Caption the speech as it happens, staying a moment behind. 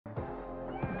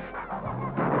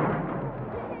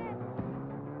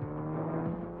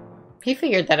He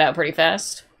figured that out pretty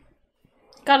fast.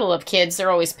 Gotta love kids. They're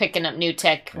always picking up new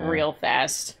tech real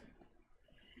fast.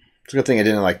 It's a good thing I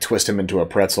didn't, like, twist him into a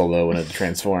pretzel, though, when it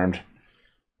transformed.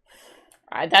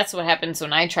 That's what happens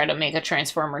when I try to make a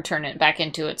Transformer turn it back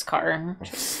into its car.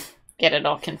 Just get it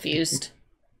all confused.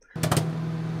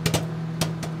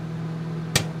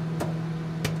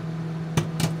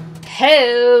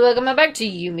 Hey, welcome back to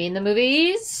You Mean the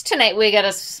Movies. Tonight we got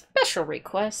a special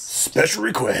request. Special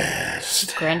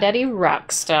request. Granddaddy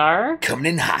Rockstar.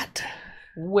 Coming in hot.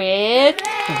 With...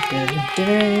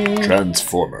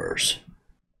 Transformers.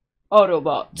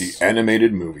 Autobots. The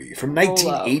animated movie from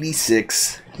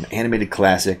 1986. An animated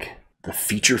classic. The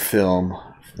feature film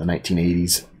from the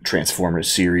 1980s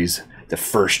Transformers series. The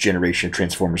first generation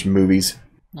Transformers movies.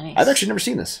 Nice. I've actually never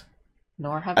seen this.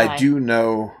 Nor have I. I do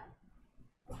know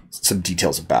some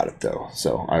details about it, though.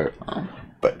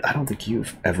 But I don't think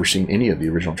you've ever seen any of the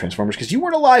original Transformers because you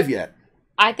weren't alive yet.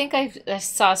 I think I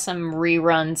saw some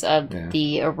reruns of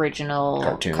the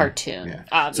original cartoon. Yeah.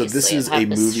 Obviously, so this is a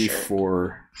movie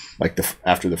for like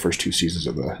after the first two seasons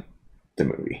of the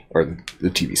movie or the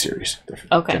TV series.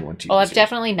 Okay. Well, I've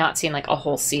definitely not seen like a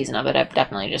whole season of it. I've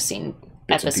definitely just seen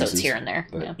episodes here and there.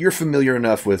 Yeah. You're familiar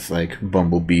enough with like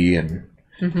Bumblebee and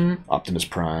Optimus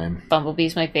Prime.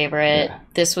 Bumblebee's my favorite. Yeah.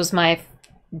 This was my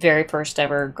very first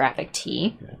ever graphic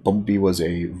tee. Yeah. Bumblebee was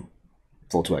a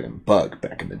Volkswagen Bug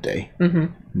back in the day,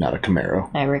 not a Camaro.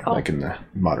 I recall, like in the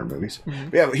modern movies.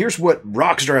 But yeah, here's what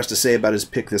Rockstar has to say about his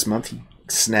pick this month. He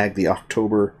snagged the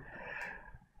October,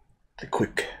 the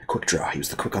quick draw. He was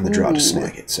the quick on the draw to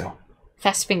snag it. So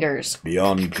fast fingers.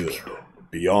 Beyond good,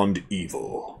 beyond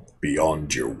evil,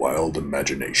 beyond your wild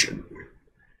imagination.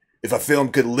 If a film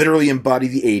could literally embody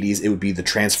the 80s, it would be the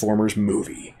Transformers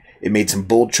movie. It made some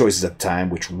bold choices at the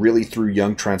time, which really threw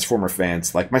young Transformer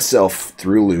fans like myself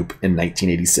through a loop in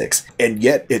 1986. And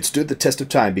yet, it stood the test of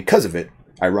time because of it,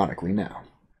 ironically now.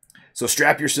 So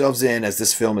strap yourselves in, as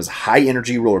this film is a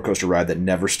high-energy roller coaster ride that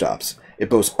never stops. It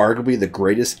boasts arguably the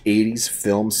greatest 80s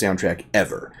film soundtrack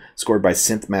ever, scored by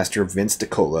synth master Vince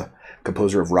DiCola,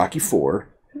 composer of Rocky IV,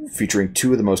 featuring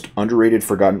two of the most underrated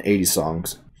forgotten 80s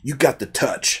songs, You Got the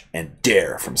Touch and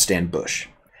Dare from Stan Bush,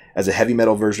 as a heavy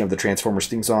metal version of the Transformers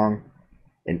theme song,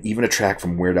 and even a track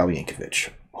from Weird Al Yankovic.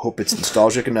 Hope it's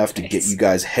nostalgic enough to get you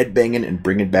guys headbanging and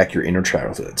bringing back your inner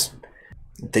childhoods.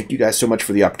 And thank you guys so much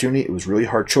for the opportunity. It was a really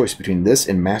hard choice between this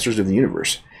and Masters of the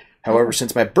Universe. However,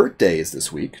 since my birthday is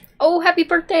this week... Oh, happy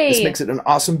birthday! This makes it an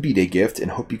awesome B-Day gift, and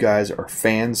hope you guys are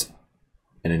fans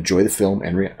and enjoy the film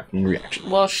and reaction.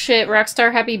 Well, shit,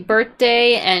 Rockstar, happy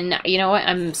birthday. And you know what?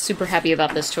 I'm super happy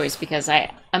about this choice because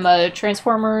I'm a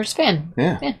Transformers fan.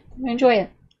 Yeah. I enjoy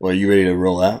it. Well, are you ready to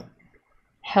roll out?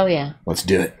 Hell yeah. Let's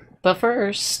do it. But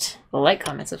first, like,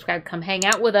 comment, subscribe, come hang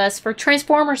out with us for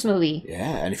Transformers movie.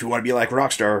 Yeah, and if you want to be like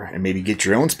Rockstar and maybe get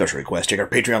your own special request, check our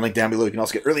Patreon link down below. You can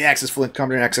also get early access, full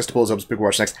comment, and access to polls, helps Big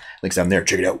Watch next. Links down there.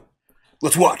 Check it out.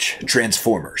 Let's watch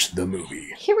Transformers, the movie.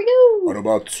 Here we go.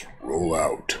 Autobots, roll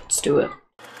out. Let's do it.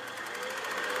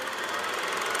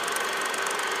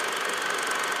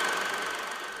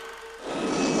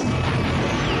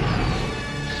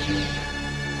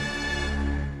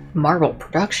 Marvel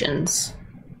Productions.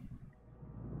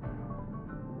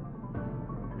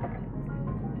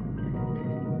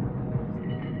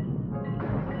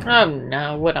 Oh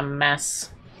no, what a mess.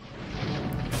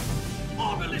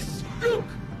 Marvelous! Look!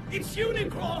 It's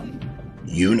Unicron!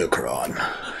 Unicron.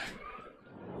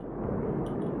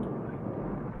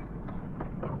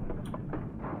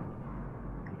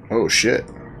 Oh shit.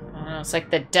 Oh, it's like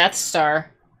the Death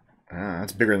Star.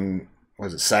 That's bigger than,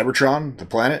 was it Cybertron, the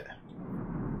planet?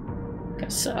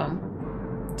 Guess so.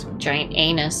 It's a giant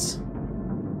anus.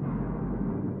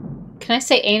 Can I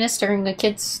say anus during the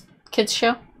kids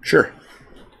show? Sure.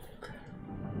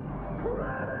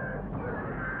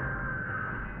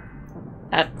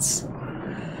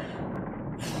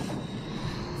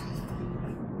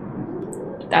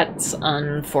 That's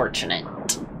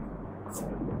unfortunate.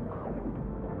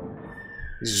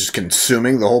 He's just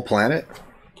consuming the whole planet?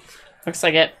 Looks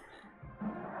like it.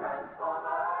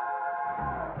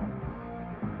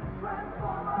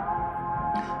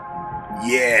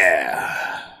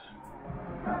 Yeah.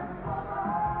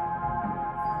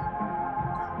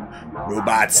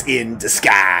 Robots in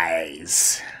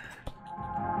disguise.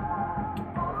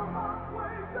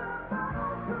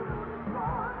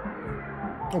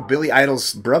 Oh, Billy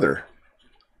Idol's brother.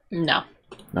 No.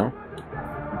 No?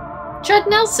 Judd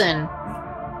Nelson.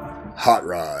 Hot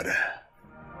Rod.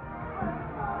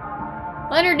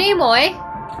 Leonard Nimoy.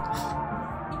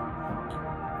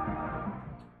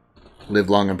 Live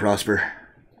long and prosper.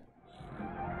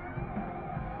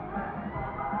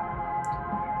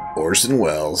 Orson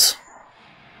Welles.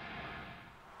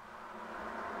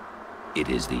 It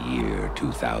is the year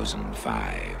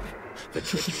 2005.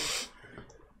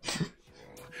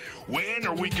 When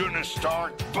are we gonna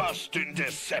start busting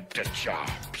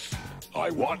Deceptichops? I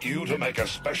want you to make a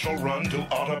special run to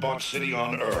Autobot City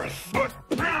on Earth. But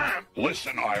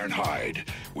listen, Ironhide,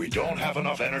 we don't have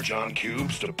enough Energon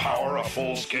cubes to power a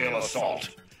full-scale assault.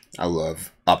 I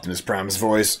love Optimus Prime's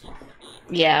voice.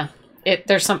 Yeah.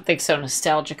 There's something so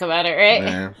nostalgic about it, right?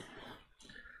 Yeah.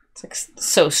 It's like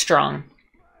so strong.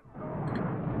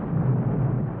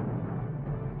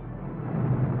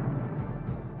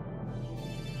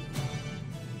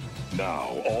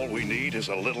 Now, all we need is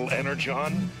a little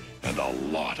Energon and a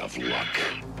lot of luck.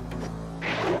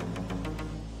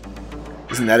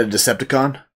 Isn't that a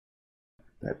Decepticon?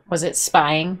 Was it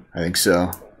spying? I think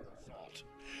so.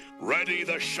 Ready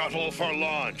the shuttle for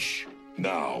launch.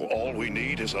 Now, all we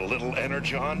need is a little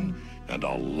Energon and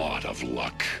a lot of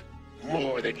luck.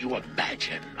 More than you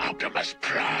imagine, Optimus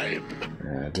Prime.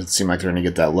 Yeah, it doesn't seem like they're gonna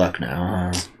get that luck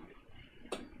now.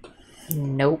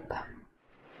 Nope.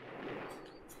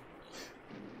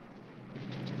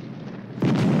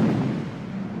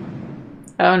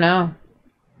 Oh no.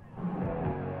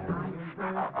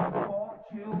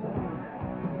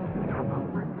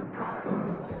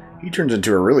 He turns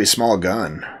into a really small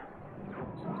gun.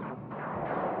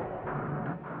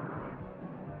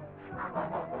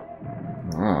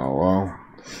 Oh, well.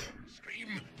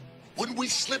 When we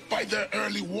slip by their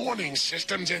early warning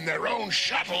systems in their own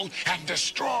shuttle and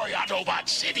destroy Autobot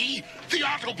City, the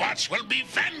Autobots will be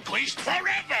vanquished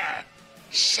forever!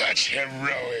 Such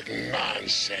heroic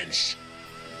nonsense.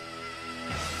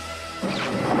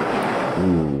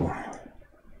 Ooh.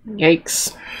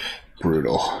 Yikes.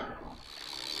 Brutal.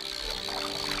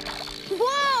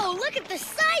 Whoa, look at the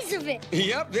size of it!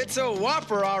 Yep, it's a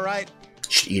whopper, all right.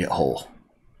 Should eat it whole.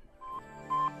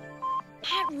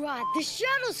 Hot Rod, the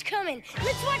shuttle's coming!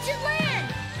 Let's watch it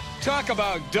land! Talk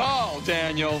about doll,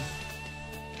 Daniel.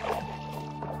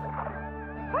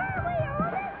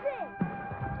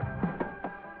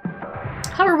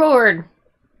 Hoverboard.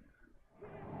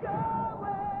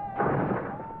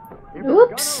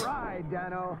 Oops. Ride,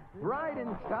 Dano. Ride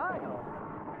in style.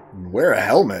 Wear a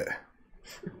helmet.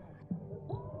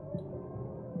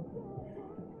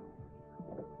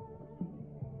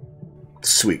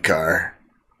 Sweet car.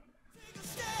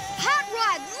 Hot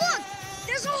Rod, look!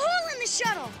 There's a hole in the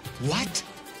shuttle! What?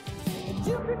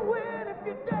 You can win if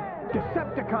you dare.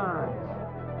 Decepticons.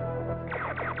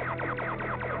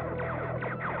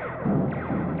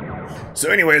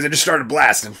 So anyways, I just started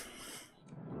blasting.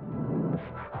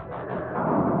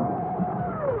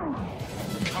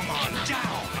 Come on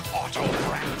down, Auto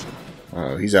Rat.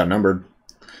 Oh, he's outnumbered.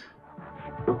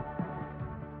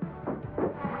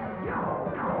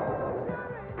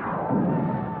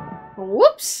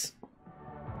 Whoops.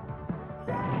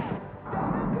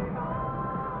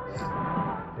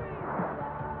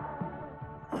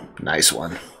 Nice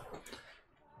one.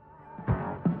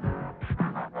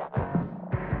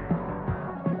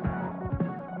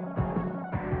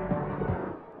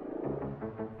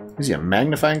 Is he a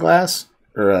magnifying glass?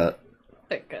 Or a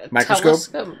Like a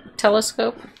microscope?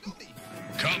 Telescope?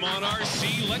 Come on,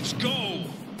 RC, let's go.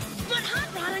 But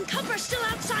Hot Rod and Cup are still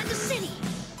outside the city!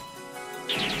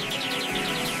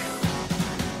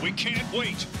 We can't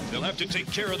wait. They'll have to take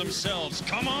care of themselves.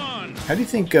 Come on. How do you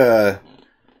think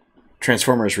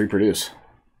Transformers reproduce?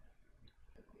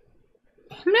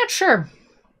 I'm not sure.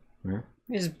 Yeah.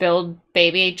 Just build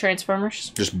baby Transformers.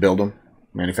 Just build them,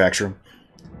 manufacture them.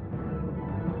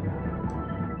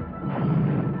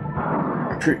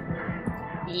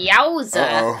 Yowza.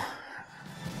 Uh-oh.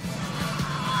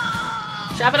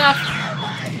 Chop it off.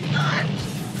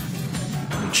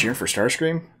 You cheering for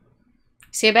Starscream?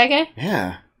 See a bad guy?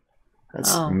 Yeah.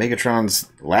 That's Oh. Megatron's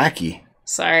lackey.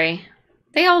 Sorry.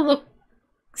 They all look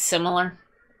similar.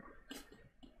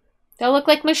 They all look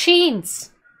like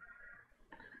machines.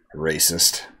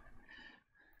 Racist.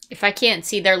 If I can't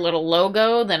see their little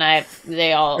logo, then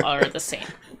they all are the same.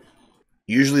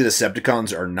 Usually the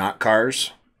Decepticons are not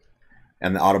cars,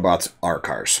 and the Autobots are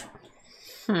cars.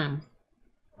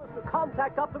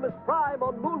 Contact Optimus Prime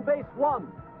on Moonbase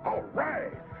 1. All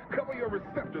right. Cover your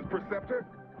receptors, Perceptor.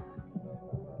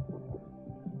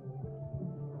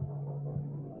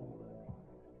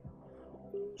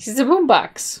 She's a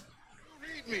boombox.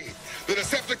 Read me. The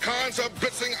Decepticons are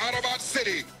blitzing Autobot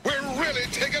City. We're really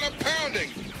taking a pounding.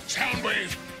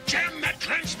 Soundwave, jam that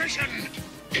transmission.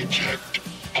 Eject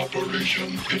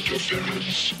operation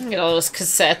interference. Look at all those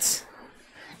cassettes.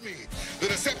 The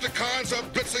Decepticons are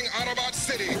blitzing Autobot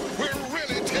City. We're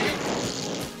really taking...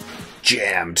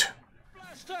 Jammed.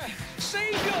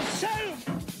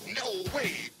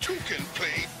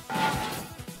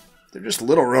 They're just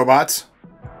little robots.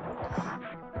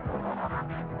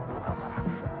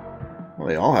 Well,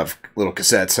 they all have little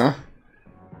cassettes, huh?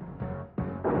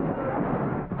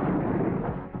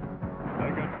 I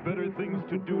got better things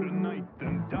to do tonight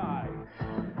than die.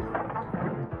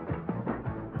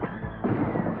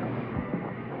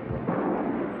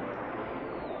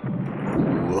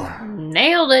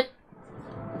 Nailed it.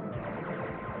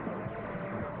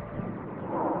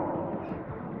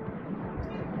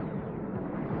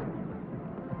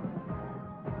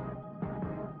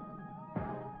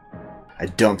 I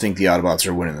don't think the Autobots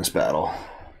are winning this battle.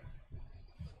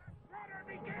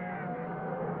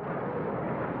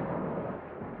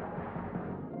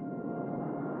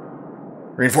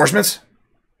 Reinforcements?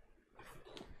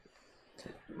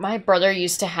 My brother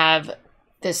used to have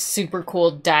this super cool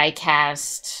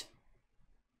die-cast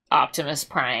Optimus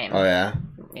Prime. Oh, yeah?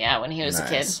 Yeah, when he was a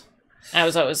kid. Nice. I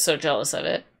was always so jealous of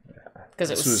it. Because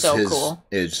it was so cool.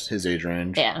 His age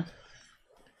range. Yeah.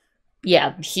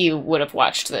 Yeah, he would have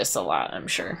watched this a lot, I'm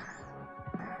sure.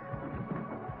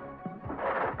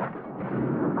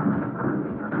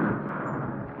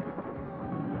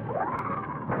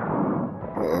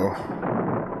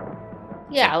 Uh-oh.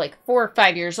 Yeah, like 4 or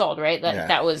 5 years old, right? Yeah.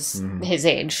 That was his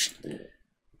age.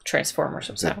 Transformers.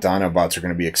 The Dinobots are going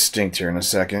to be extinct here in a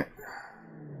second.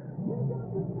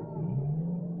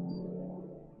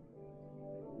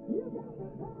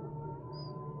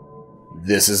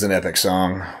 This is an epic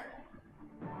song.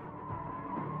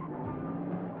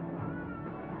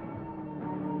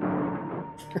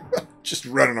 Just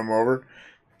running them over.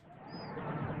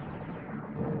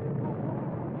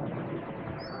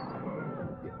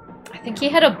 I think he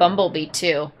had a bumblebee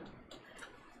too.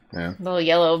 Yeah. Little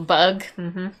yellow bug.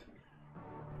 Mm-hmm.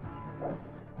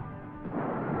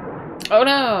 Oh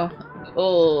no!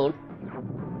 Oh,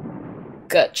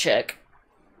 gut check.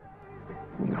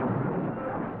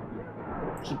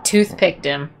 He toothpicked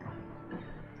him.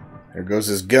 There goes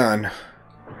his gun.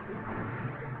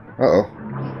 Uh-oh.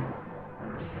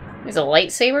 He's a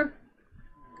lightsaber?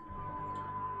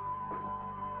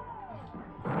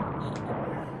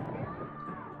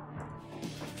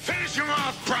 Finish him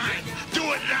off, Prime! Do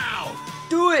it now!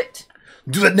 Do it!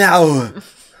 Do it now!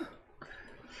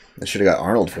 I should have got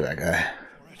Arnold for that guy.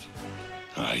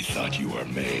 I thought you were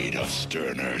made of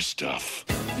sterner stuff.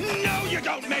 No, you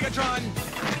don't, Megatron!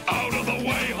 Out of the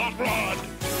way, Hot Rod!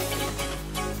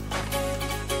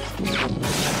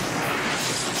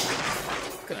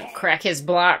 Gonna crack his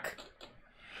block.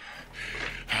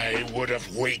 I would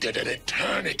have waited an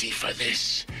eternity for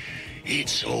this.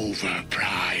 It's over,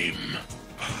 Prime.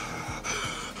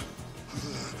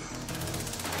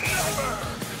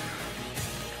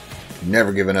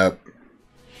 Never giving up.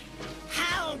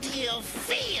 How do you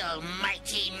feel,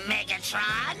 mighty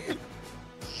Megatron?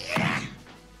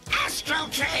 Astro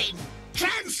Train,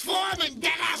 transform and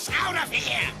get us out of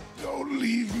here! Don't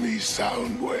leave me,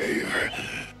 Soundwave.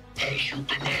 As you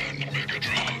command,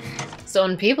 Megatron. His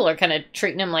own people are kind of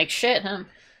treating him like shit, huh?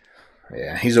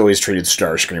 Yeah, he's always treated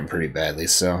Starscream pretty badly,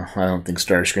 so I don't think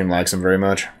Starscream likes him very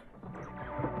much.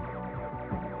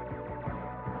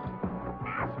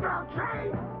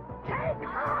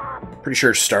 Pretty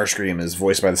sure Starscream is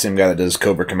voiced by the same guy that does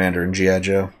Cobra Commander and G.I.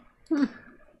 Joe.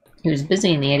 He was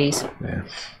busy in the 80s. Yeah.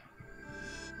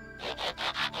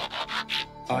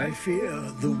 I fear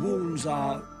the wounds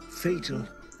are fatal.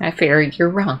 I fear you're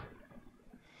wrong.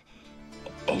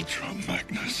 Ultra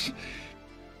Magnus,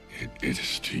 it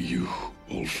is to you,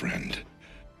 old friend.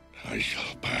 I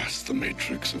shall pass the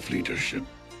matrix of leadership.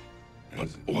 But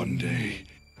one day,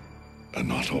 an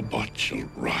Autobot shall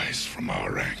rise from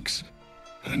our ranks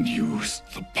and use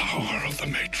the power of the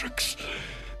matrix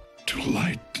to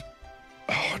light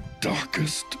our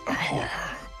darkest hour.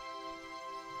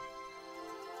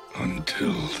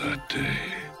 Until that day,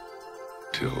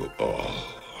 till all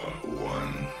are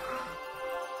one.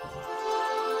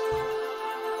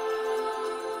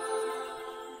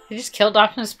 You just killed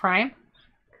Optimus Prime?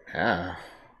 Yeah.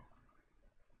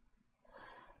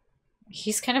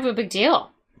 He's kind of a big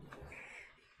deal.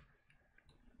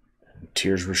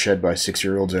 Tears were shed by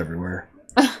 6-year-olds everywhere.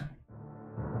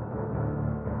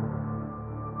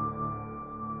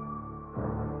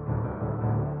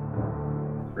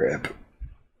 Rip.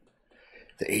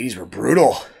 The 80s were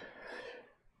brutal.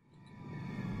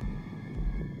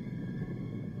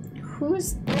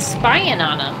 Who's spying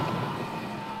on him?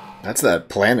 That's that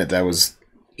planet that was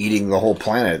eating the whole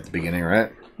planet at the beginning,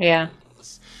 right? Yeah.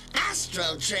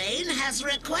 Astro Train has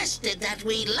requested that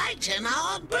we lighten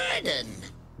our burden.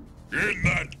 In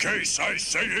that case, I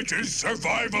say it is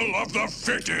survival of the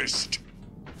fittest.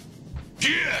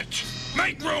 Get!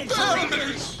 Make room for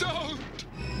others! Don't!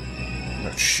 Oh,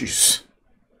 jeez.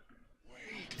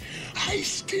 I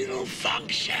still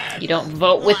function. You don't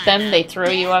vote with them, they throw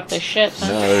you off the ship. Huh?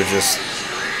 No, they're just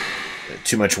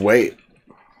too much weight.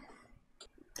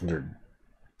 They're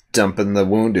dumping the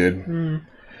wounded.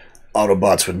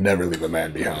 Autobots would never leave a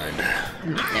man behind.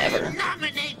 Never. I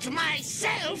nominate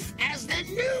myself as the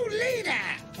new leader.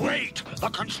 Wait! The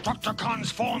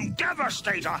Constructicons form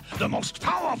Devastator, the most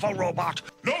powerful robot.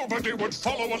 Nobody would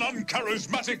follow an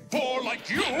uncharismatic bore like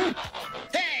you.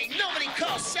 Hey, nobody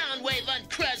calls Soundwave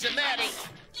uncharismatic.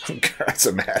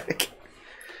 Charismatic.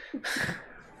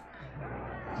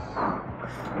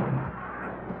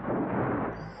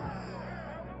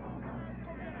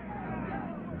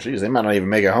 Jeez, they might not even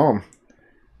make it home.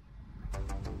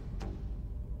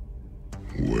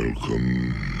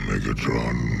 Welcome,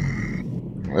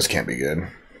 Megatron. This can't be good.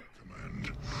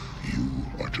 Command, you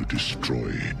are to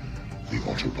destroy the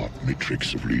Autobot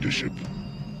matrix of leadership.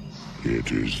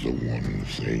 It is the one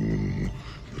thing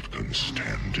that can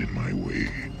stand in my way.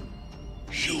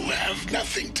 You have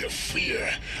nothing to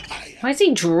fear. Why is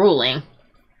he drooling?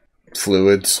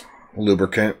 Fluids,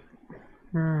 lubricant.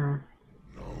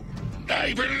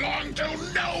 I belong to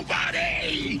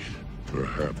nobody!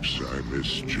 Perhaps I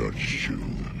misjudged you.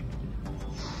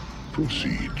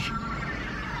 Proceed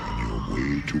on your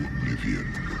way to oblivion.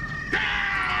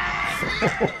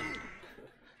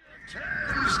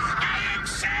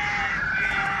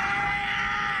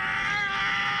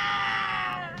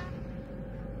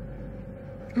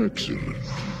 Excellent.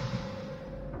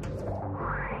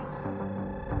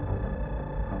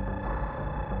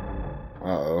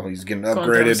 Uh-oh, he's getting Going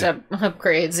through his upgraded.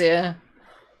 upgrades, yeah.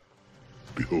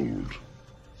 Behold,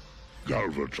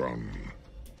 Galvatron.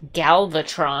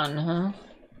 Galvatron, huh?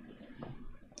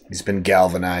 He's been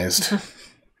galvanized.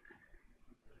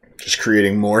 Just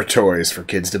creating more toys for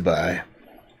kids to buy.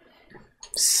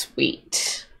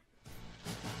 Sweet.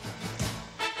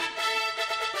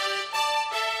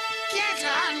 Get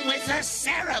on with the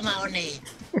ceremony.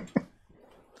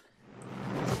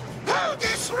 Who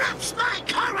disrupts my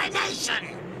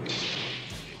coronation?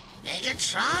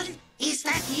 Megatron, is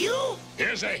that you?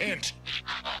 Here's a hint.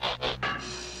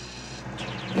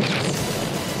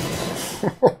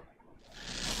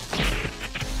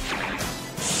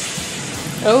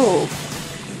 Oh.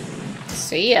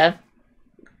 See ya.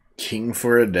 King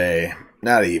for a day.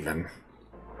 Not even.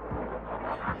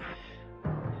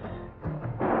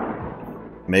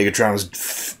 Megatron was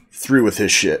through with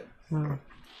his shit.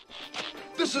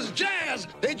 This is Jazz,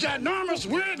 a ginormous,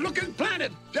 weird-looking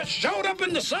planet that showed up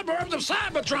in the suburbs of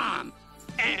Cybertron.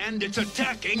 And it's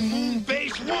attacking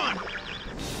Moonbase 1.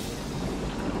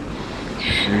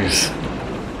 Jeez.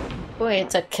 Boy,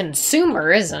 it's a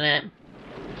consumer, isn't it?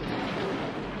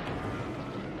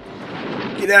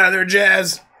 Get out of there,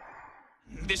 Jazz!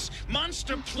 This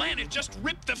monster planet just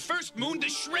ripped the first moon to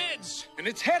shreds. And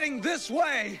it's heading this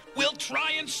way. We'll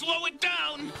try and slow it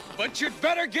down. But you'd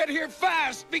better get here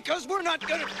fast, because we're not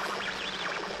gonna...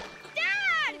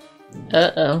 Dad!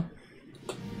 Uh-oh.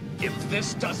 If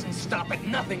this doesn't stop it,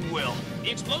 nothing will. The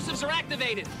explosives are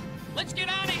activated. Let's get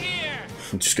out of here.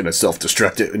 I'm just gonna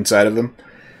self-destruct it inside of them.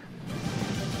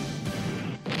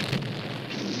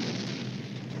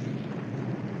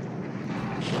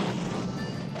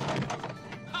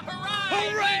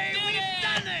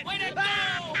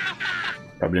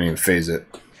 Probably didn't even phase it.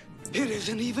 It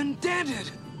isn't even dented.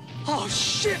 Oh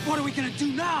shit, what are we gonna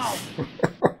do now?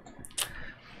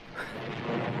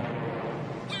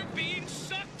 We're being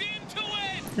sucked into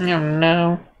it. Oh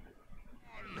no.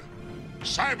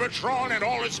 Cybertron and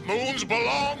all its moons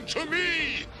belong to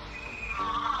me!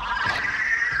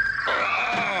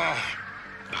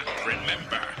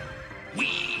 Remember,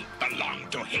 we belong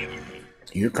to him.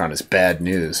 Unicron is bad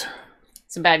news.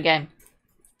 It's a bad guy.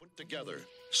 Put together.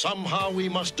 Somehow we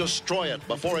must destroy it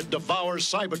before it devours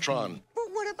Cybertron. But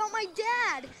what about my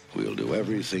dad? We'll do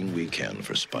everything we can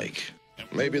for Spike.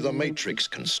 Maybe the Matrix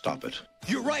can stop it.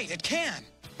 You're right, it can.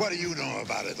 What do you know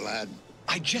about it, lad?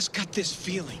 I just got this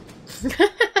feeling.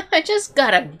 I just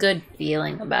got a good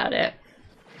feeling about it.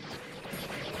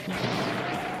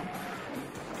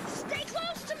 Stay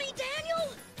close to me, Daniel!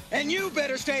 And you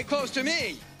better stay close to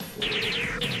me.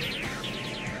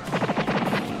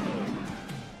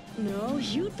 No,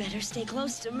 you'd better stay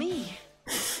close to me.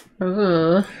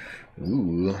 Ooh.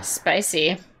 Ooh.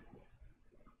 Spicy.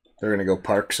 They're gonna go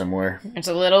park somewhere. There's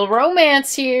a little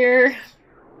romance here.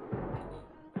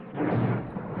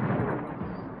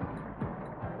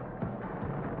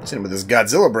 Hit him with this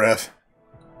Godzilla breath.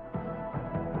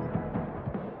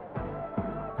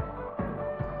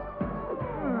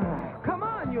 Come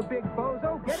on, you big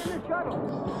bozo, get in the shuttle.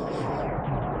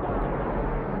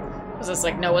 Is this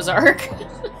like Noah's Ark?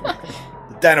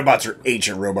 The Dinobots are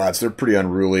ancient robots. They're pretty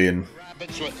unruly and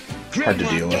hard to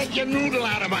deal with. Get your noodle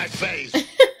out of my face.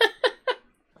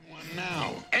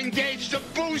 Now, engage the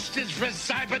boosters for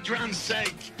Cybertron's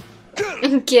sake.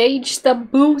 Engage the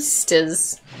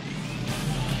boosters.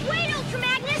 Wait, Ultra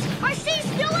Magnus! Our C's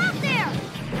still out there!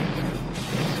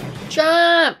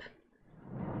 Jump!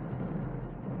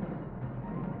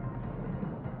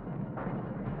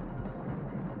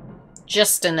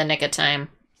 Just in the nick of time.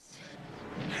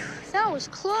 That was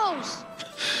close.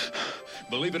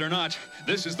 Believe it or not,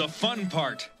 this is the fun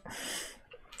part.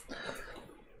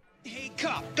 Hey,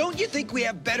 Cop, don't you think we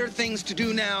have better things to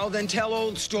do now than tell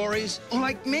old stories? Or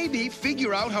like maybe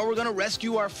figure out how we're gonna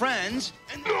rescue our friends?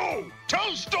 No!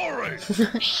 Tell stories!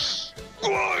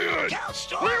 Quiet! Tell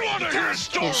stories! We want to hear Yeah,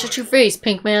 stories! shut your face,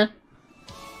 Pink Man.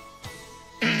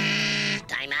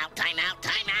 Time out, time out,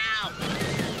 time out!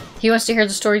 He wants to hear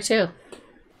the story too.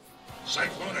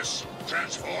 Cyclonus,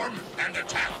 transform and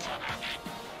attack!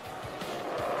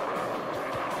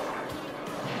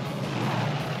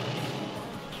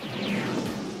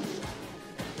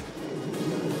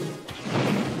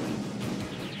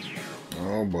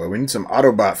 Oh boy, we need some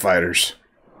Autobot fighters.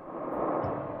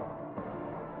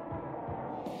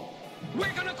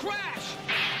 We're gonna crash!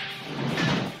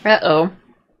 Uh-oh.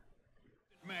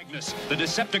 Magnus, the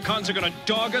Decepticons are gonna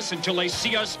dog us until they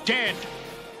see us dead.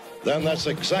 Then that's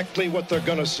exactly what they're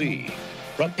gonna see.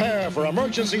 Prepare for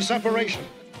emergency separation.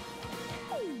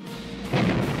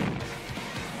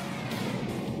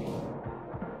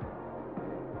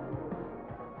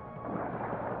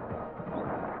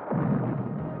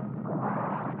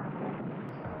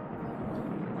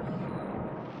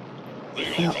 The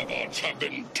Autobots have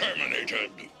been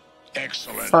terminated.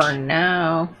 Excellent. For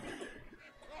now.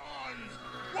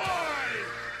 Why?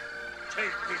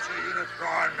 Take me to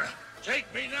Unicron. Take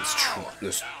me now.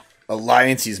 This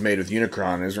alliance he's made with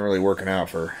Unicron isn't really working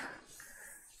out for...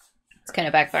 It's kind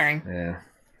of backfiring. Yeah.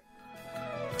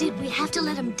 Did we have to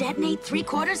let him detonate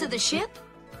 3/4 of the ship?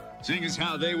 Seeing as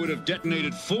how they would have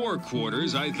detonated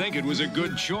 4/4, I think it was a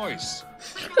good choice.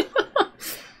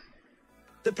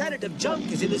 The planet of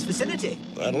junk is in this vicinity.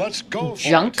 Then let's go for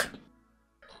Junk?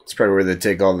 It's probably where they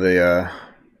take all the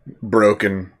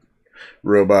broken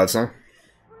robots, huh?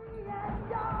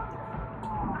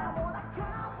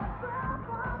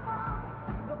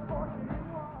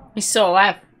 He's still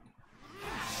alive.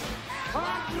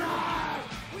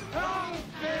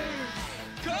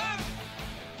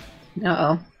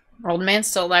 Uh-oh. Old man's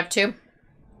still alive too.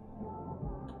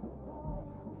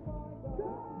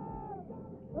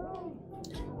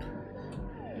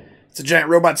 It's a giant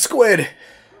robot squid.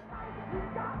 I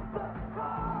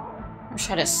wish I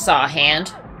had a saw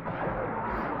hand.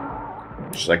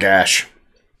 Just like Ash.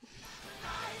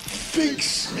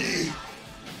 Fix me.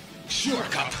 Sure,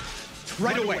 Cop.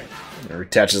 Right away. Or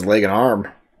attach his leg and arm.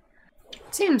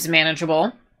 Seems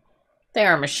manageable. They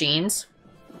are machines.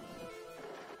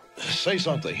 Say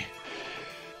something.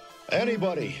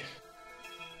 Anybody?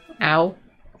 Ow.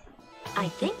 I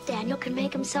think Daniel can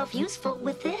make himself useful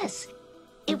with this.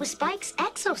 It was Spike's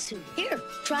exosuit. Here,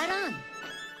 try it on.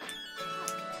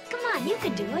 Come on, you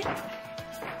can do it.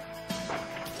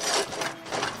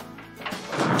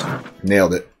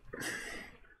 Nailed it.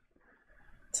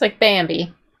 It's like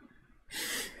Bambi.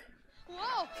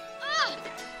 Whoa!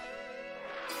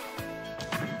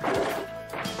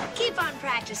 Keep on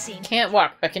practicing. Can't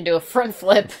walk, but can do a front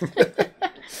flip.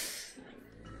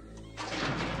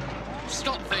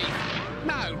 Stop thief.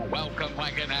 No, welcome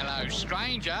wagon, hello,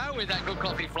 stranger, with that good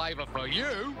coffee flavour for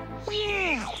you.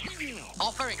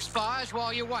 Offer expires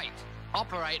while you wait.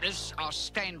 Operators are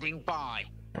standing by.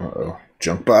 Uh-oh.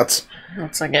 Junk bots?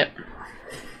 Looks like it.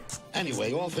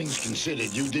 Anyway, all things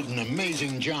considered, you did an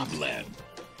amazing job, lad.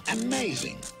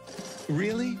 Amazing.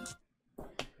 Really?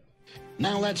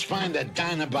 Now let's find the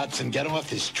Dinobots and get off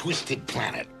this twisted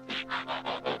planet.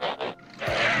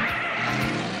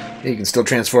 He can still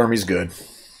transform, he's good.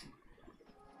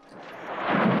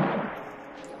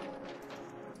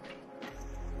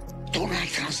 Don't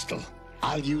act hostile.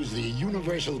 I'll use the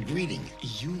universal greeting.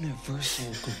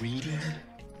 Universal greeting?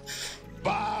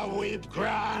 Ba weep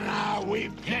grana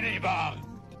weep pinnybog.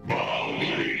 Ba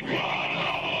weep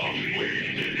grana weep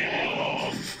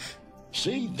pinnybog.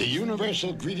 See, the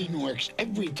universal greeting works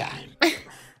every time.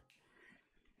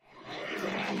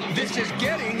 This is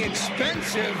getting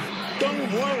expensive.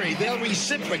 Don't worry, they'll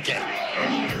reciprocate.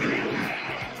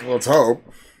 Well, let's hope.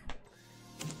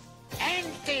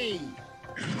 Empty.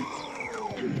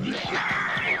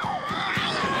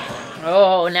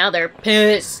 Oh, now they're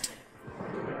pissed.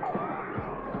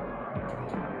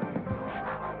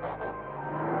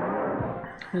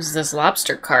 Who's this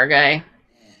lobster car guy?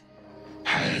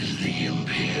 Has the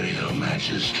Imperial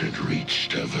Magistrate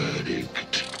reached a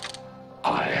verdict?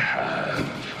 I have.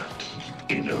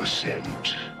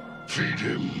 Innocent. Feed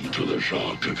him to the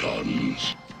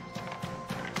Supchucks.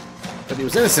 But he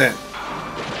was innocent.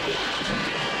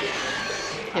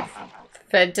 Get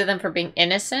fed to them for being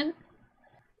innocent?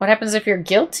 What happens if you're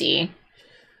guilty?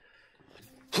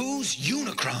 Who's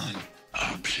Unicron?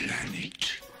 A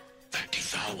planet that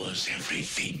devours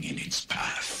everything in its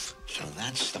path. So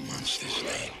that's the monster's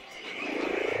name.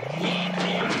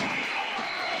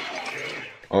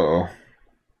 Uh-oh.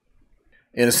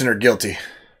 Innocent or guilty?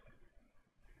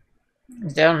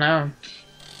 Don't know.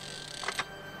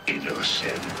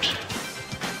 Innocent.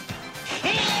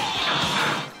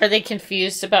 Are they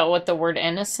confused about what the word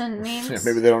innocent means? Yeah,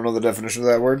 maybe they don't know the definition of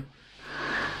that word.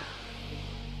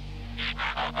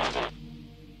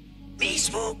 Me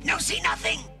swoop, no see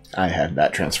nothing. I had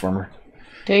that Transformer.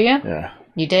 Do you? Yeah.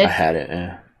 You did? I had it,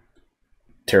 yeah.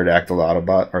 Pterodactyl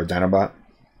Autobot, or Dinobot.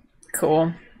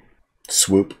 Cool.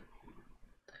 Swoop.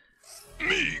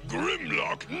 Me,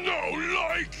 Grimlock, no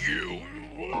like you.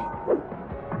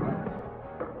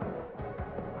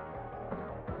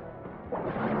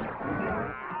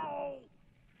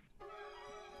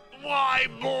 Why,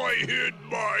 boy, hit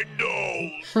my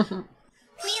nose.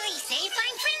 Really say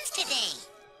fine friends today.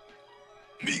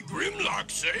 Me,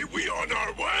 Grimlock say we on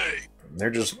our way.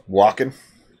 They're just walking.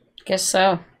 Guess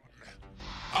so.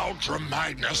 Ultra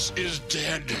Magnus is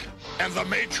dead, and the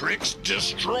Matrix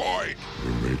destroyed.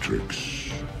 The Matrix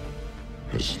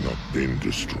has not been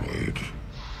destroyed,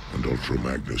 and Ultra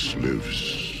Magnus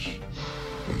lives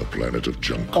on the planet of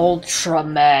junk. Ultra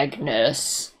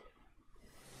Magnus.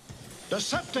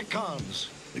 Decepticons!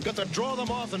 We've got to draw them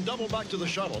off and double back to the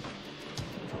shuttle.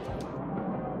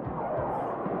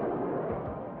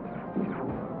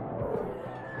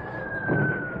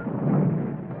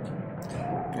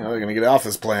 You know, they're gonna get off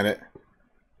this planet.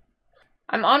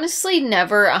 I'm honestly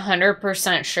never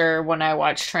 100% sure when I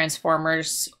watch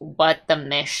Transformers what the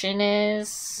mission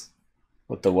is.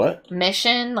 What the what?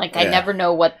 Mission? Like, Yeah. I never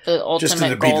know what the Just to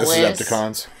ultimate defeat goal the is.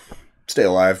 Decepticons. Stay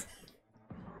alive.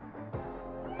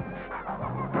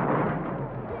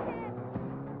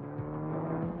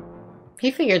 He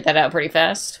figured that out pretty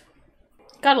fast.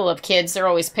 Gotta love kids. They're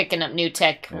always picking up new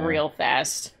tech real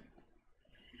fast.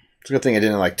 It's a good thing I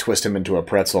didn't, like, twist him into a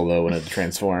pretzel, though, when it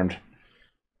transformed.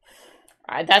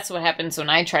 That's what happens when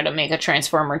I try to make a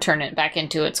Transformer turn it back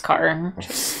into its car.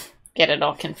 Just get it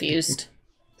all confused.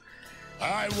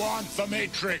 I want the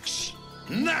Matrix.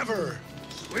 Never!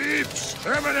 We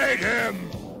exterminate him!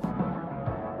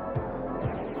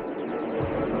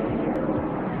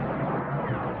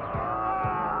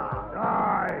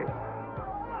 Die!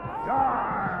 Die!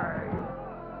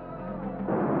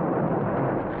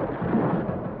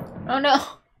 Oh no.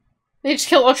 They just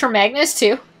kill Ultra Magnus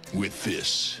too? With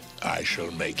this, I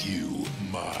shall make you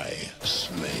my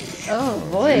slave. Oh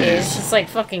boy, it's just like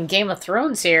fucking Game of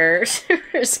Thrones here.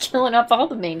 Just killing up all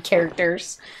the main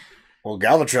characters. Well,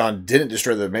 Galvatron didn't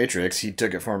destroy the Matrix. He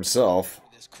took it for himself.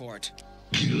 This court.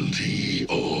 Guilty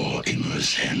or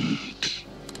innocent?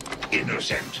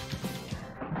 Innocent.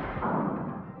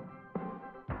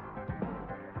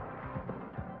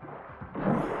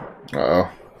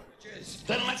 Uh-oh.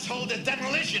 Then let's hold a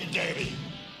demolition derby.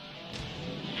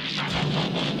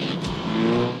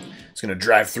 It's gonna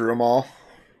drive through them all.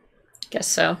 Guess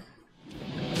so.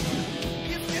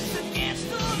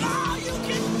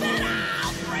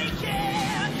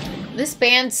 This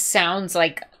band sounds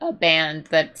like a band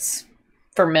that's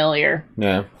familiar.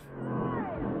 Yeah.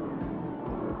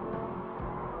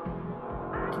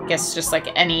 I guess just like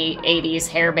any 80s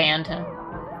hair band.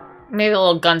 Maybe a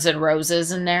little Guns N'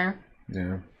 Roses in there.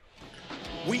 Yeah.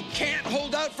 We can't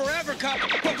hold out forever, Cup,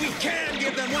 but we can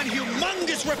give them one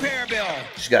humongous repair bill.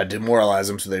 Just gotta demoralize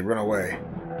them so they run away.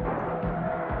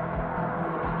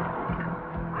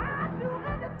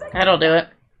 That'll do it.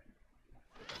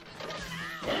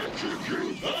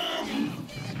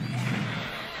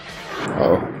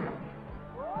 Uh-oh.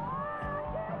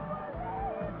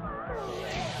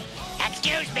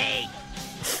 Excuse me.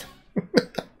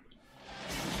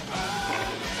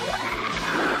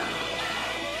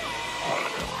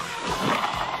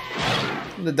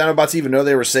 Did the Dinobots even know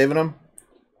they were saving them?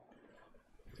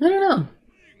 I don't know.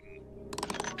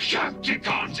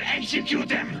 Supchucks, execute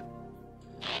them!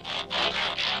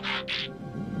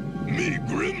 Me,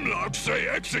 Grimlock, say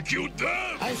execute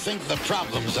them! I think the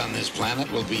problems on this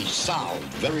planet will be solved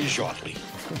very shortly.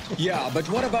 Yeah, but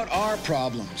what about our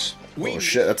problems? Oh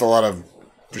shit, that's a lot of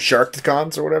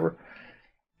Sharkticons or whatever.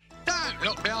 Don't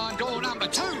look behind door number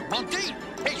 2, Monty.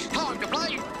 It's time to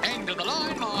play end of the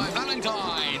line, my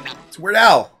It's Weird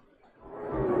Al.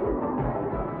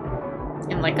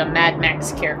 In like a Mad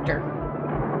Max character.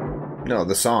 No,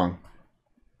 the song.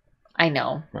 I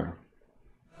know. Oh.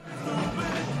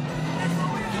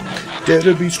 Dare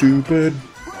to be stupid.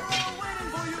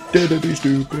 Dare to be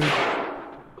stupid.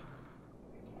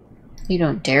 You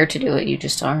don't dare to do it, you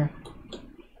just are.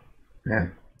 Yeah.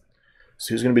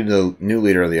 So who's going to be the new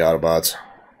leader of the Autobots?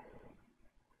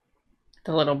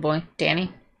 The little boy,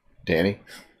 Danny. Danny?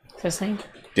 What's his name?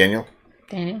 Daniel?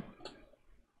 Daniel.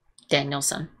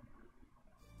 Danielson.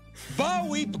 Ba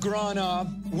weep grana,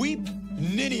 weep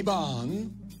ninny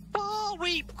bong. Ba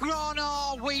weep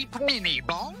grana, weep mini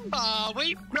bong. Ba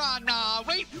weep grana,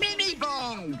 weep mini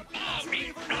bong. Ba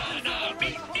weep grana,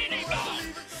 weep mini bong.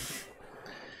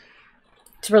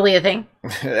 It's really a thing.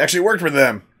 It actually worked for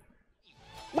them.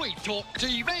 We talk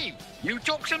TV. You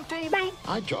talk some TV?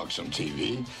 I talk some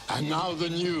TV, and now the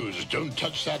news. Don't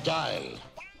touch that dial.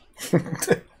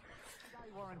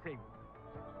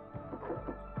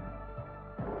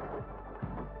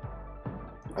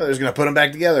 Oh, they're just gonna put them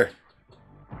back together.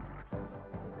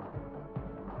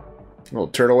 Little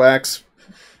turtle axe.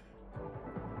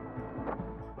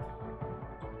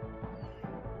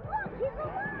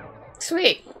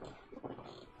 Sweet.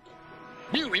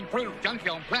 New improved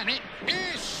Junkyard Planet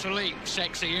is sleek,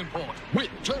 sexy import with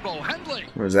turbo handling.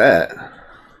 Where's that?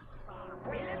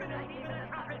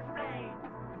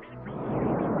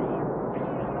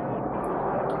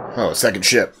 Oh, second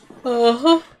ship.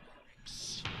 Uh-huh.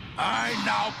 I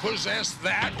now possess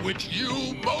that which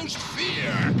you most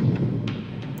fear.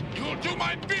 You'll do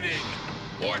my bidding,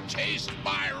 or taste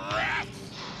my wrath.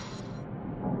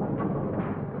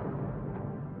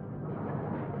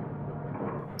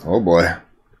 Oh boy.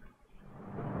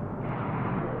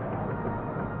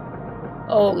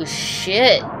 Oh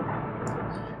shit.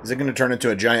 Is it going to turn into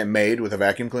a giant maid with a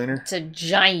vacuum cleaner? It's a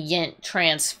giant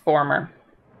transformer.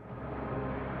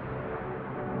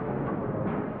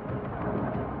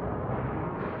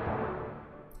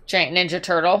 Giant Ninja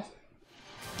Turtle.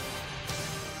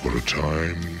 For a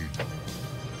time,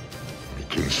 I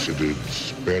considered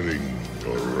sparing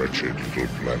your wretched little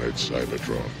planet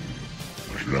Cybertron.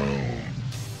 But now,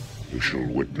 you shall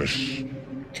witness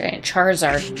Giant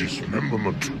Charizard.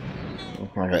 dismemberment.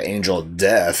 Like an angel of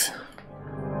death.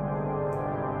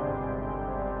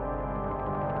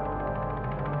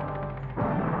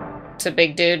 It's a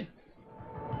big dude.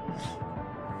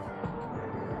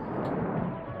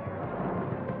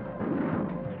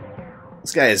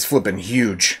 This guy is flipping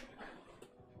huge.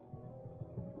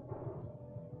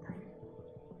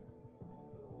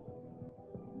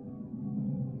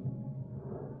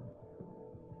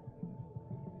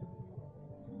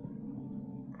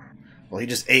 Well, he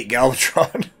just ate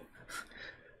Galvatron.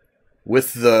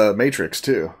 With the Matrix,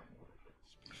 too.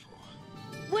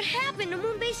 What happened to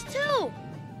Moonbase 2?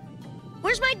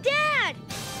 Where's my dad?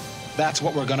 That's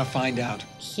what we're gonna find out.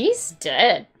 He's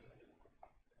dead.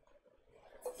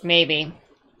 Maybe.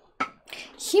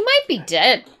 He might be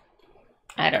dead.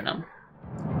 I don't know.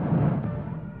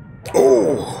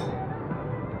 Oh!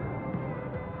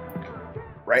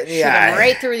 Right in the Shoot him eye.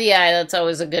 right through the eye. That's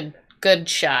always a good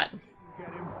shot.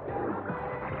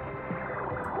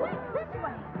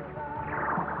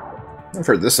 I've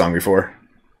heard this song before.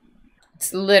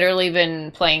 It's literally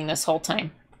been playing this whole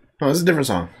time. Oh, this is a different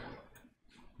song.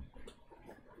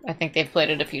 I think they've played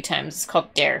it a few times. It's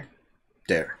called Dare.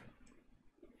 Dare.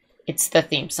 It's the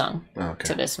theme song Okay.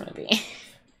 to this movie.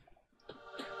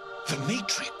 The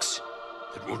Matrix.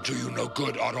 It will do you no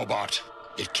good, Autobot.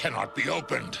 It cannot be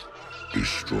opened.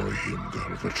 Destroy him,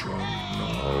 Galvatron,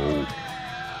 now.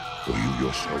 Or you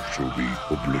yourself shall be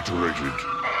obliterated.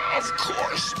 Of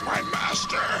course, my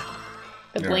master.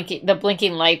 The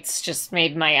blinking lights just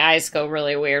made my eyes go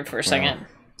really weird for a second.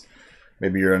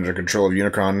 Maybe you're under control of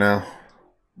Unicron now.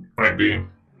 Might be.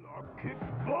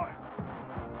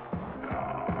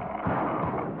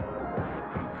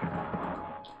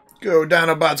 Go,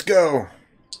 Dinobots, go!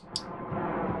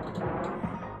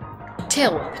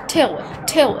 Tail whip, tail whip,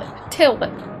 tail whip, tail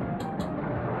whip.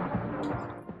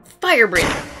 Fire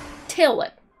breathing, tail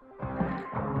whip.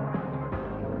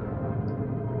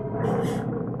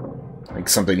 Like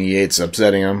something he ate's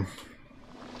upsetting him.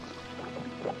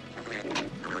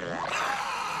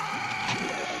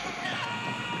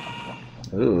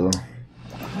 Ooh.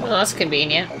 Well, that's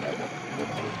convenient.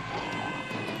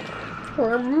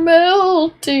 We're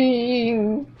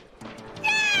melting.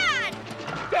 Dad!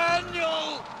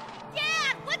 Daniel!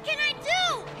 Dad, what can I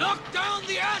do? Knock down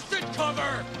the acid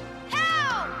cover!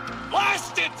 How?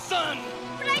 Blast it, son!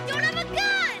 But I don't have a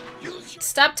gun!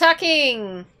 Stop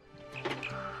talking.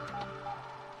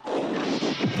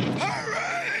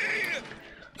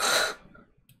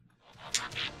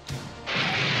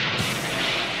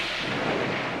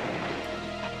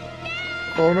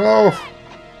 Oh no!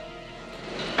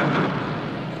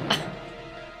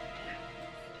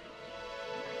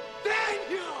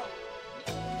 Daniel!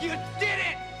 You did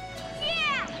it!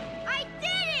 Yeah, I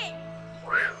did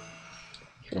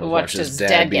it! Watched his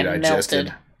dad get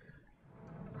melted.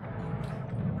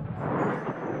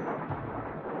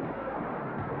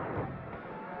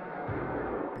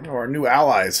 Oh, our new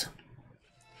allies.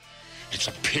 It's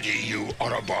a pity you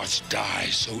Autobots die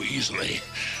so easily,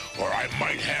 or I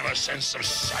might have a sense of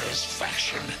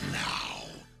satisfaction now.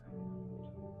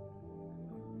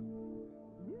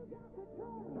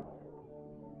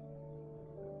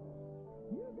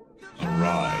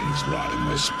 Arise,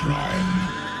 Rodimus Prime.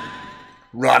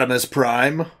 Rodimus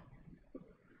Prime?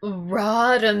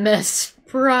 Rodimus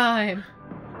Prime.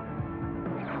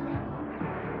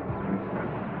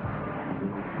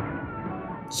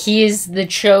 He is the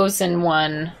chosen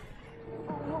one.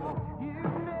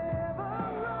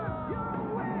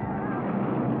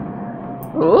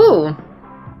 Ooh.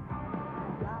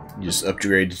 You just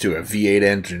upgraded to a V8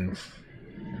 engine.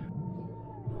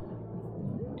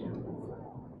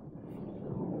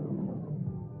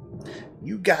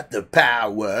 You got the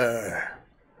power.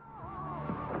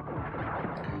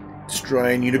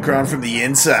 Destroying Unicron from the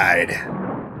inside.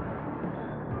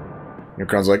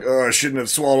 Unicron's like, oh, I shouldn't have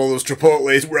swallowed all those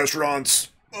Chipotle restaurants.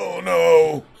 Oh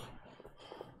no.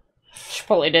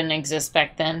 Chipotle didn't exist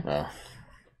back then. Oh.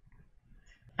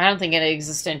 I don't think it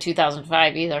existed in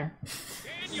 2005 either.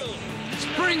 Daniel!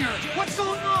 Springer! What's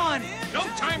going on? No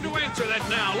time to answer that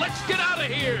now. Let's get out of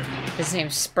here! His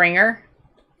name's Springer.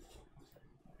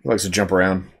 He likes to jump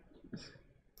around.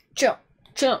 Jump,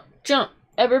 jump, jump.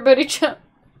 Everybody jump.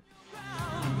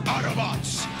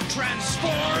 Autobots,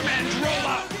 transform and roll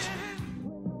out!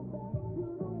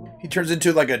 He turns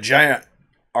into like a giant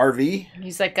RV.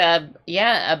 He's like a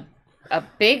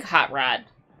big hot rod.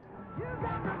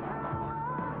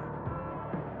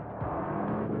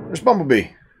 There's Bumblebee.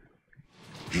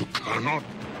 You cannot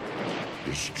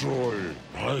destroy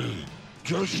my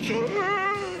destiny.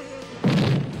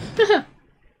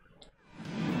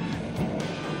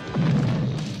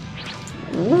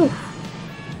 Ooh.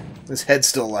 His head's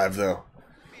still alive, though.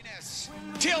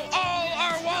 Till all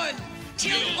are one!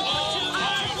 Till all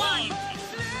are one!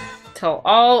 Till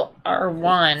all are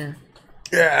one.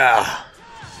 Yeah.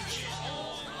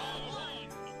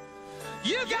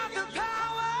 You got the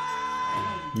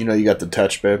power! You know you got the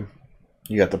touch, babe.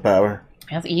 You got the power.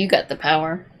 I think you got the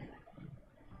power.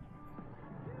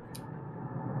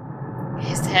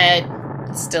 His head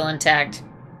is still intact.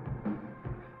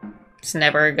 It's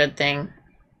never a good thing.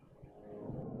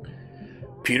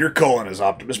 Peter Cullen is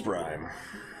Optimus Prime.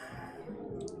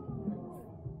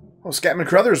 Oh, Scatman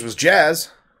Crothers was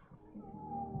Jazz.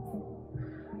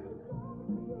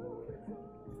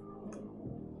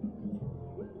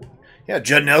 Yeah,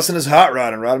 Judd Nelson is Hot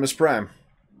Rod and Rodimus Prime.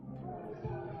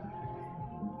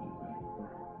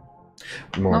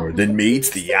 More than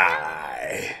meets the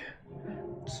eye.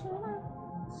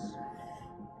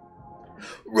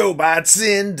 Robots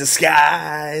in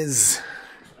disguise.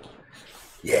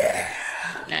 Yeah.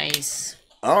 Nice.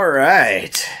 All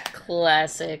right.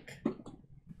 Classic. So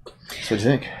what do you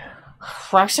think?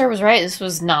 Rockstar was right. This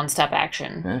was non-stop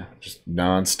action. Yeah, just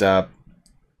non-stop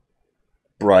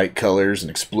bright colors and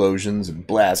explosions and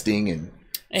blasting and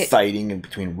fighting in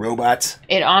between robots.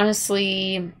 It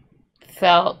honestly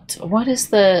felt... who's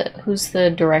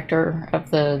the director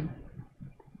of the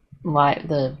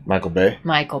Michael Bay?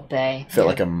 Michael Bay. Felt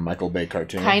like a Michael Bay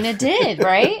cartoon. Kind of did,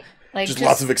 right? Like just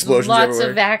lots of explosions lots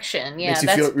everywhere. Of action. Yeah,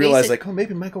 makes you realize like, oh,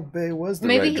 maybe Michael Bay was the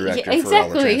right director for all the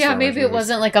exactly. Yeah, maybe movies. it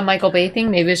wasn't like a Michael Bay thing.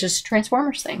 Maybe it's just a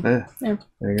Transformers thing. Yeah. Yeah.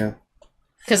 There you go.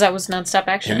 Because that was non-stop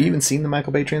action. Have you even seen the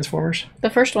Michael Bay Transformers? The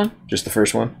first one. Just the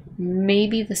first one?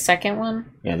 Maybe the second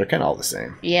one. Yeah, they're kind of all the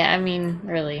same. Yeah, I mean,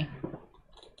 really.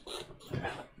 Yeah.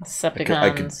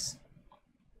 Decepticons.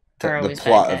 The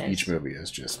plot of each movie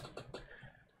is just...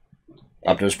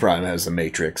 Optimus Prime has the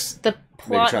Matrix. The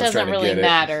plot doesn't really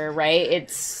matter, right?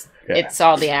 It's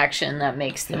all the action that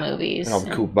makes the movies. And all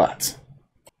the cool bots.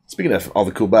 Speaking of all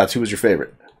the cool bots, who was your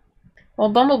favorite? Well,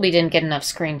 Bumblebee didn't get enough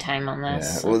screen time on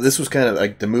this. Yeah. Well, this was kind of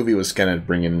like the movie was kind of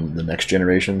bringing the next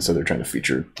generation, so they're trying to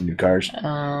feature new cars.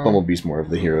 Bumblebee's more of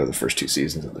the hero of the first two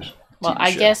seasons of the Well,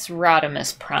 I guess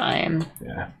Rodimus Prime.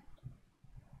 Yeah.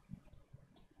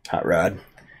 Hot Rod.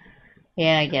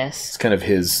 Yeah, I guess. It's kind of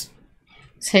his...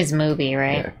 It's his movie,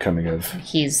 right? Yeah, coming of...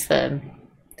 He's the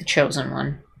chosen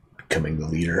one. Becoming the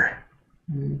leader.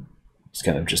 Mm. It's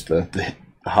kind of just the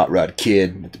Hot Rod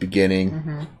kid at the beginning.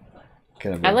 Mm-hmm.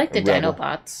 Kind of I like the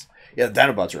Dinobots. Yeah, the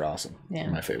Dinobots are awesome. Yeah.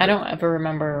 My favorite. I don't ever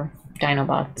remember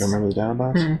Dinobots. You remember the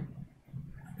Dinobots? Mm-hmm.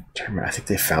 I think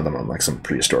they found them on like some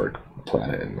prehistoric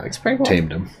planet and like pretty cool.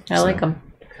 tamed them. I like them.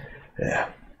 Yeah.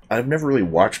 I've never really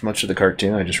watched much of the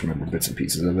cartoon. I just remember bits and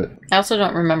pieces of it. I also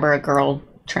don't remember a girl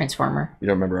Transformer. You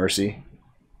don't remember RC?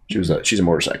 She's a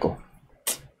motorcycle.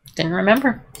 Didn't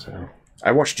remember. So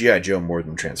I watched G.I. Joe more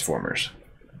than Transformers.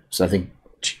 So I think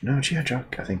G.I. Joe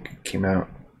came out.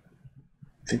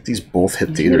 I think these both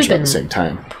hit theaters at the same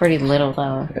time. Pretty little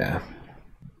though. Yeah.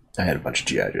 I had a bunch of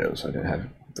G.I. Joes. I didn't have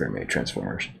very many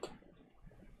Transformers.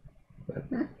 But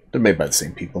they're made by the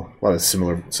same people. A lot of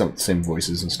same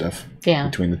voices and stuff. Yeah.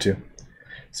 Between the two.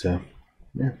 So,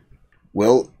 yeah.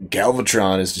 Well,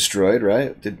 Galvatron is destroyed,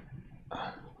 right?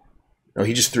 No,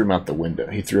 he just threw him out the window.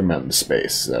 He threw him out into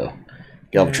space, so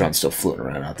Galvatron's still floating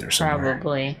around out there somewhere.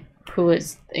 Probably.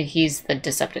 He's the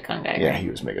Decepticon guy, Yeah, right? he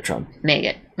was Megatron.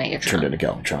 Megatron. Turned into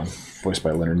Galvatron. Voiced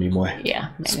by Leonard Nimoy.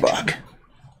 Yeah, Megatron. Spock.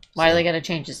 Why do they gotta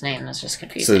change his name? That's just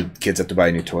confusing. So kids have to buy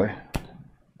a new toy?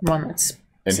 One that's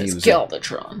And says he was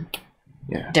Galvatron.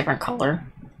 Yeah. Different color.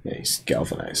 Yeah, he's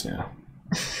galvanized now.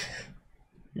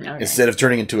 Okay. Instead of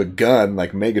turning into a gun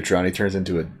like Megatron, he turns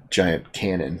into a giant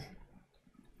cannon.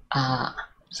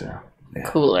 So, yeah.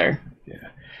 Cooler. Yeah.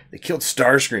 They killed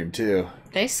Starscream, too.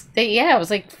 They it was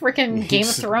like freaking Game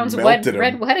of Thrones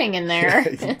Red Wedding in there.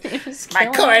 My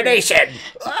coronation!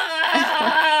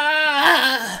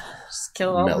 Just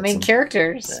kill all the main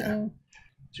characters. Yeah.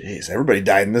 Jeez, everybody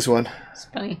died in this one. It's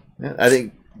funny. Yeah, I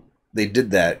think they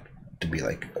did that to be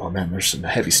like, oh man, there's some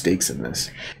heavy stakes in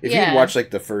this. If you had watched like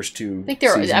the first two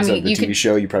seasons of the TV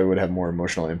show, you probably would have more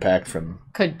emotional impact from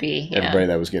everybody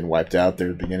that was getting wiped out there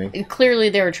at the beginning. Clearly,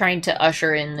 they were trying to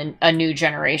usher in a new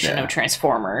generation of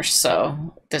Transformers,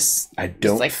 so this is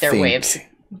like their way of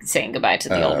saying goodbye to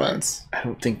the old ones. I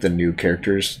don't think the new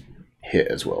characters hit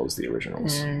as well as the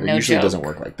originals. It usually doesn't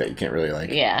work like that. You can't really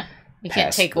you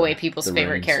can't take away people's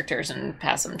favorite characters and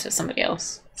pass them to somebody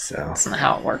else. So that's not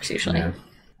how it works usually. Yeah.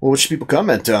 Well, what should people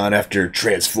comment on after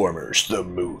Transformers, the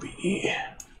movie?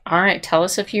 All right, tell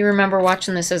us if you remember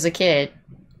watching this as a kid.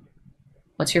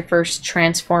 What's your first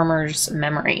Transformers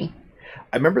memory?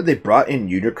 I remember they brought in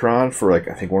Unicron for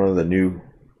I think one of the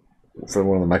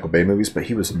Michael Bay movies, but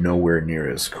he was nowhere near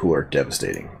as cool or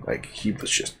devastating. Like, he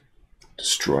was just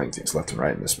destroying things left and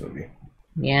right in this movie.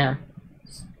 Yeah.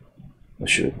 They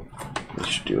should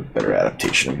do a better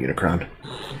adaptation of Unicron.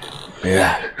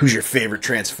 Yeah. Who's your favorite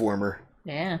Transformer?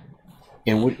 Yeah.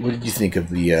 And what did you think of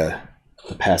the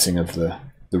passing of the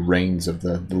reins of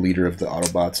the leader of the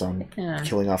Autobots on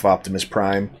killing off Optimus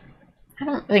Prime? I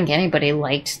don't think anybody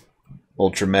liked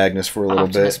Ultra Magnus for a little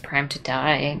Optimus bit. Prime to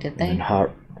die, did they? And Hot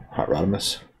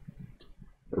Rodimus?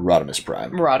 Or Rodimus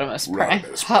Prime. Rodimus Prime.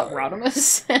 Hot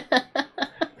Rodimus.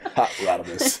 Hot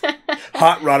Rodimus.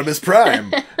 Hot Rodimus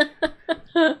Prime.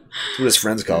 That's what his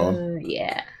friends call him.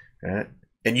 Yeah. Right?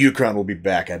 And Unicron will be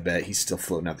back, I bet. He's still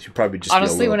floating out. He'll probably just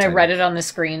honestly, be when I read it on the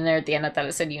screen there at the end, I thought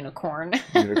it said unicorn.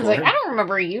 I was like, I don't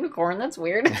remember a unicorn. That's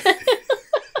weird.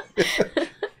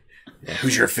 Yeah,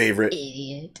 who's your favorite?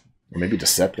 Idiot. Or maybe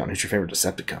Decepticon. Who's your favorite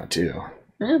Decepticon, too?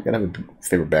 Yeah. Gotta have a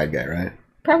favorite bad guy, right?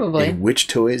 Probably. And which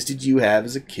toys did you have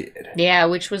as a kid? Yeah,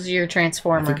 which was your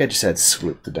Transformer? I think I just had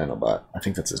Swoop the Dinobot. I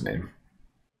think that's his name.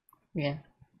 Yeah.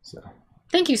 So.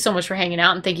 Thank you so much for hanging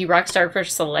out, and thank you, Rockstar, for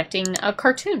selecting a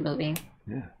cartoon movie.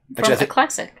 Yeah. From a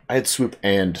classic. I had Swoop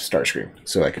and Starscream,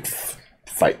 so I could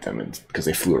fight them because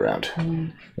they flew around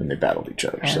and they battled each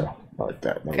other. Yeah. So I like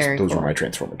that. Those were my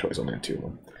Transformer toys. Only had two of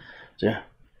them. So yeah.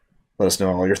 Let us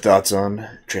know all your thoughts on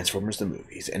Transformers the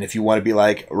movies. And if you want to be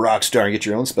like Rockstar and get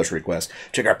your own special requests,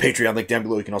 check our Patreon link down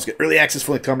below. You can also get early access,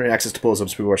 fully commented access to polls, up,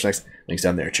 people watch next. Links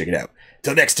down there. Check it out.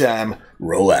 Till next time,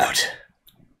 roll out.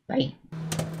 Bye.